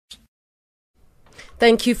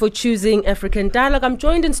Thank you for choosing African Dialogue. I'm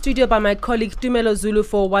joined in studio by my colleague Tumelo Zulu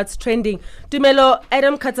for What's Trending. Tumelo,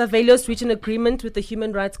 Adam Katsavelos reached an agreement with the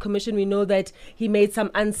Human Rights Commission. We know that he made some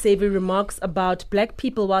unsavory remarks about black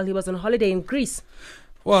people while he was on holiday in Greece.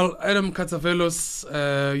 Well, Adam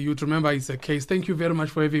Katsavelos, you'd remember is a case. Thank you very much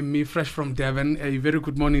for having me fresh from Devon. A very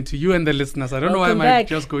good morning to you and the listeners. I don't know why I'm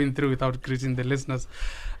just going through without greeting the listeners.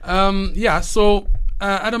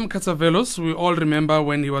 Adam Katsavelos, we all remember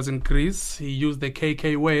when he was in Greece, he used the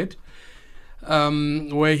KK word,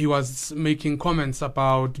 where he was making comments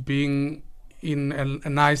about being in a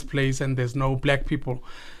nice place and there's no black people.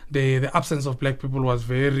 The absence of black people was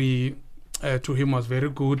very, to him was very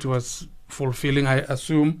good, was fulfilling, I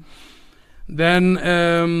assume. Then,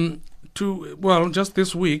 just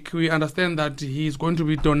this week, we understand that he's going to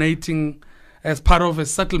be donating as part of a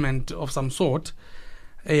settlement of some sort.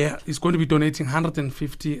 He's going to be donating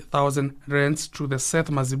 150,000 rands to the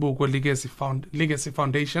Seth Mazibuko Legacy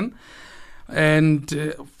Foundation.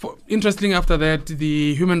 And interestingly, after that,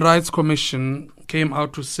 the Human Rights Commission came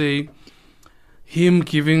out to say him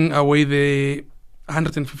giving away the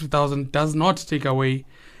 150,000 does not take away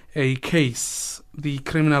a case, the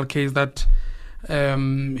criminal case that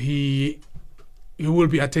he will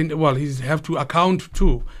be attended. Well, he have to account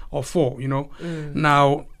to or for,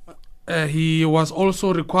 Now, he was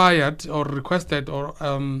also required or requested or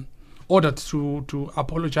ordered to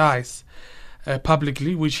apologize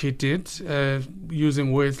publicly, which he did,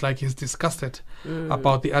 using words like he's disgusted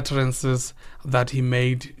about the utterances that he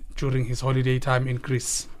made during his holiday time in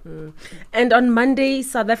Greece. And on Monday,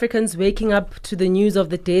 South Africans waking up to the news of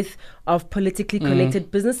the death of politically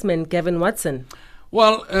connected businessman Gavin Watson.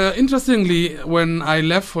 Well, interestingly, when I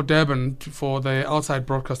left for Durban for the outside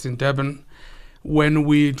broadcast in Durban, when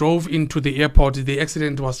we drove into the airport, the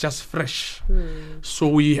accident was just fresh. So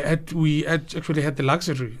we actually had the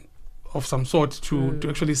luxury of some sort to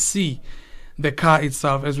actually see the car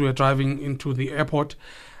itself as we were driving into the airport.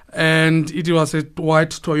 And it was a white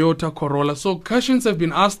Toyota Corolla. So questions have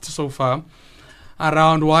been asked so far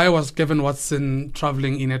around why was Gavin Watson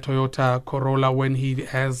traveling in a Toyota Corolla when he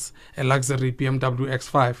has a luxury BMW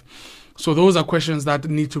X5. So those are questions that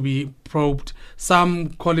need to be probed. Some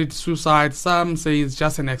call it suicide, some say it's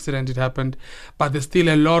just an accident, it happened, but there's still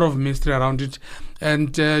a lot of mystery around it.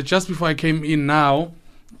 And just before I came in now,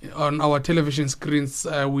 on our television screens,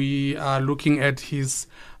 we are looking at his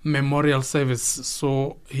memorial service.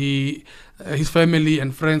 So his family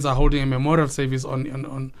and friends are holding a memorial service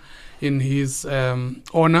in his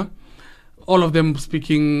honor. All of them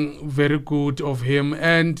speaking very good of him.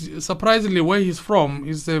 And surprisingly, where he's from,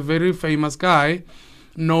 he's a very famous guy,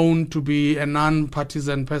 known to be a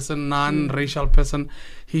non-partisan person, non-racial person.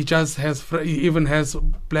 He just has, he even has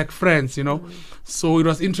black friends, So it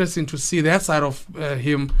was interesting to see that side of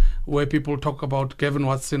him, where people talk about Gavin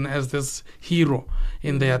Watson as this hero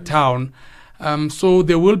in their town. So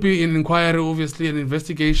there will be an inquiry, obviously, an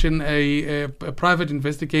investigation. A private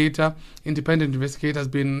investigator, independent investigator, has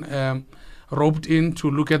been roped in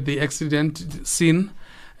to look at the accident scene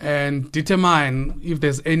and determine if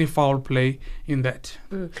there's any foul play in that.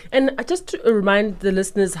 And just to remind the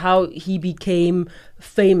listeners how he became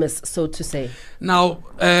famous, so to say. Now,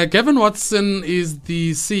 Gavin Watson is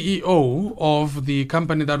the CEO of the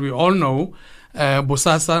company that we all know,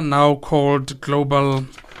 BOSASA, now called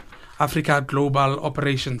Africa Global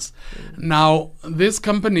Operations. Now, this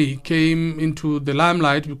company came into the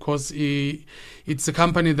limelight because it's a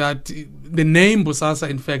company that the name BOSASA,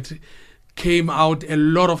 in fact, came out a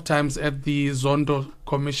lot of times at the Zondo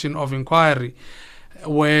Commission of Inquiry,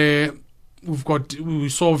 where we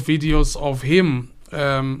saw videos of him,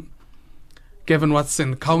 Gavin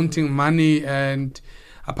Watson, counting money, and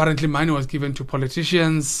apparently money was given to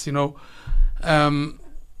politicians,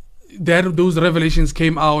 those revelations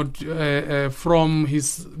came out from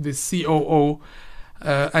the COO,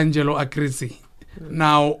 Angelo Acrizzi.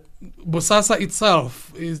 Now, BOSASA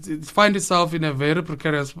itself finds itself in a very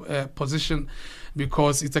precarious position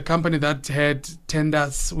because it's a company that had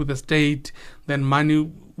tenders with the state, then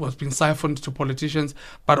money was being siphoned to politicians.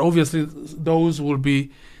 But obviously, those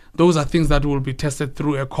are things that will be tested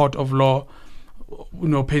through a court of law,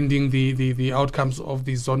 pending the outcomes of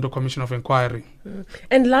the Zondo Commission of Inquiry.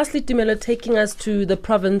 And lastly, Tumelo, taking us to the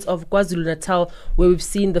province of KwaZulu-Natal, where we've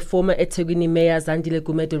seen the former eThekwini Mayor Zandile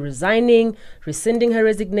Gumede resigning, rescinding her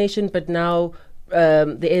resignation, but now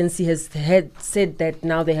the ANC has said that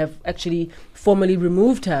now they have actually formally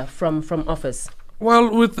removed her from office. Well,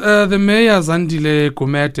 with the Mayor Zandile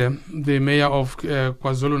Gumede, the Mayor of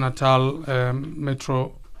KwaZulu-Natal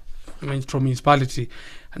Metro Municipality,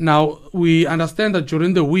 now, we understand that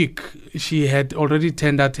during the week, she had already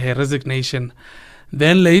tendered her resignation.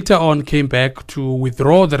 Then later on came back to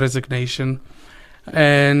withdraw the resignation.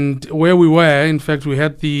 And where we were, in fact, we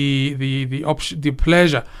had the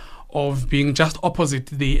pleasure of being just opposite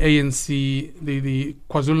the ANC, the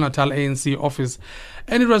KwaZulu-Natal ANC office.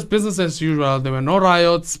 And it was business as usual. There were no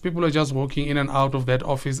riots. People were just walking in and out of that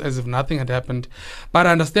office as if nothing had happened. But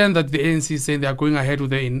I understand that the ANC is saying they are going ahead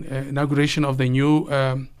with the inauguration of the new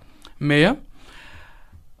mayor.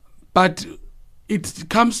 But it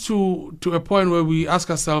comes to a point where we ask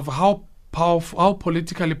ourselves how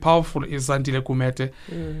politically powerful is Zandile Gumede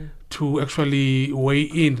to actually weigh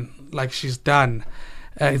in like she's done.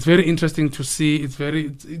 It's very interesting to see.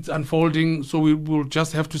 It's unfolding. So we will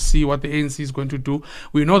just have to see what the ANC is going to do.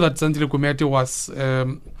 We know that Zandile Gumede was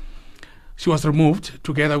removed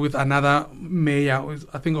together with another mayor,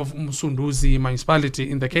 I think of Msunduzi municipality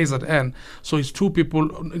in the KZN. So it's two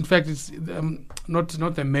people. In fact, it's not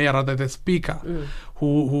the mayor, rather the speaker,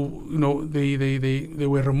 who they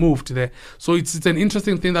were removed there. So it's an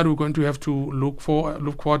interesting thing that we're going to have to look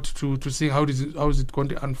forward to see how is it going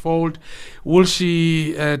to unfold. Will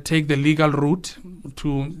she take the legal route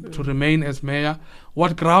to remain as mayor?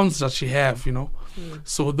 What grounds does she have?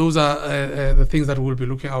 So those are the things that we'll be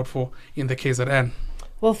looking out for in the KZN.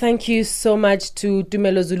 Well, thank you so much to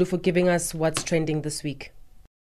Tumelo Zulu for giving us what's trending this week.